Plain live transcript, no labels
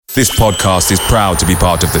This podcast is proud to be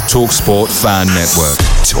part of the TalkSport Fan Network.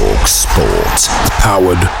 TalkSport.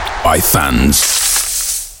 Powered by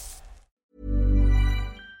fans.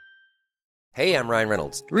 Hey, I'm Ryan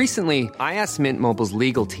Reynolds. Recently, I asked Mint Mobile's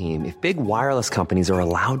legal team if big wireless companies are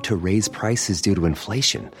allowed to raise prices due to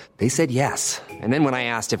inflation. They said yes. And then when I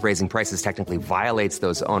asked if raising prices technically violates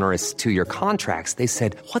those onerous two-year contracts, they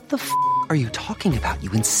said, "What the f*** are you talking about,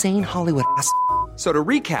 you insane Hollywood ass?" So to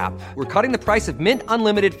recap, we're cutting the price of Mint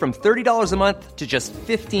Unlimited from $30 a month to just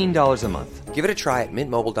 $15 a month. Give it a try at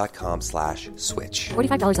mintmobile.com/switch.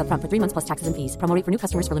 $45 up front for 3 months plus taxes and fees. Promo rate for new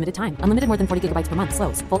customers for limited time. Unlimited more than 40 gigabytes per month.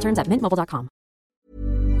 Slows full terms at mintmobile.com.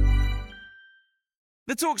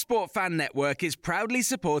 The TalkSport Fan Network is proudly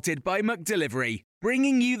supported by McDelivery,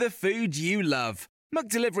 bringing you the food you love.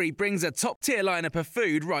 McDelivery brings a top-tier lineup of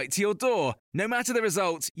food right to your door. No matter the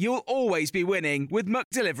result, you'll always be winning with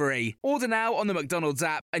McDelivery. Order now on the McDonald's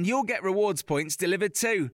app and you'll get rewards points delivered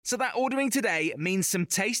too. So that ordering today means some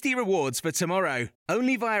tasty rewards for tomorrow.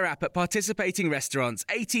 Only via app at participating restaurants.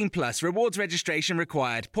 18 plus. Rewards registration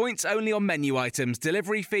required. Points only on menu items.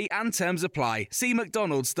 Delivery fee and terms apply. See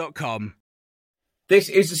mcdonalds.com. This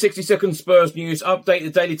is the 60-second Spurs news update.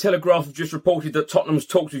 The Daily Telegraph have just reported that Tottenham's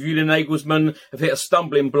talks with Julian Nagelsmann have hit a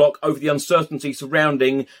stumbling block over the uncertainty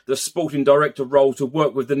surrounding the sporting director role to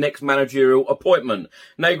work with the next managerial appointment.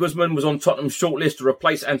 Nagelsmann was on Tottenham's shortlist to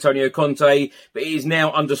replace Antonio Conte, but it is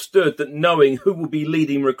now understood that knowing who will be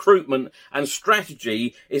leading recruitment and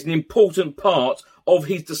strategy is an important part of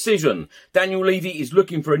his decision. Daniel Levy is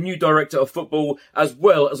looking for a new director of football as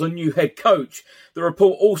well as a new head coach. The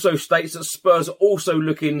report also states that Spurs are also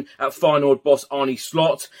looking at Feyenoord boss Arne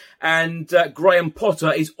Slot, and Graham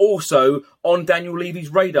Potter is also on Daniel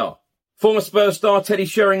Levy's radar. Former Spurs star Teddy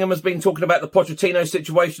Sheringham has been talking about the Pochettino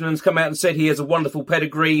situation and has come out and said he has a wonderful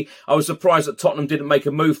pedigree. I was surprised that Tottenham didn't make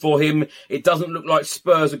a move for him. It doesn't look like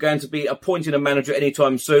Spurs are going to be appointing a manager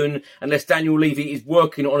anytime soon unless Daniel Levy is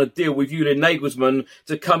working on a deal with Julian Nagelsmann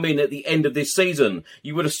to come in at the end of this season.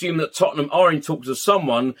 You would assume that Tottenham are in talks with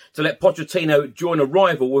someone to let Pochettino join a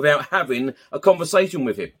rival without having a conversation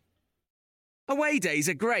with him. Away days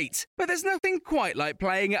are great, but there's nothing quite like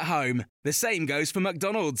playing at home. The same goes for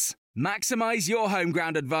McDonald's. Maximise your home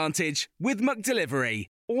ground advantage with McDelivery.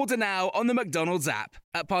 Order now on the McDonald's app.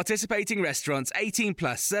 At participating restaurants, 18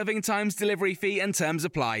 plus, serving times, delivery fee and terms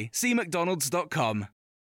apply. See mcdonalds.com.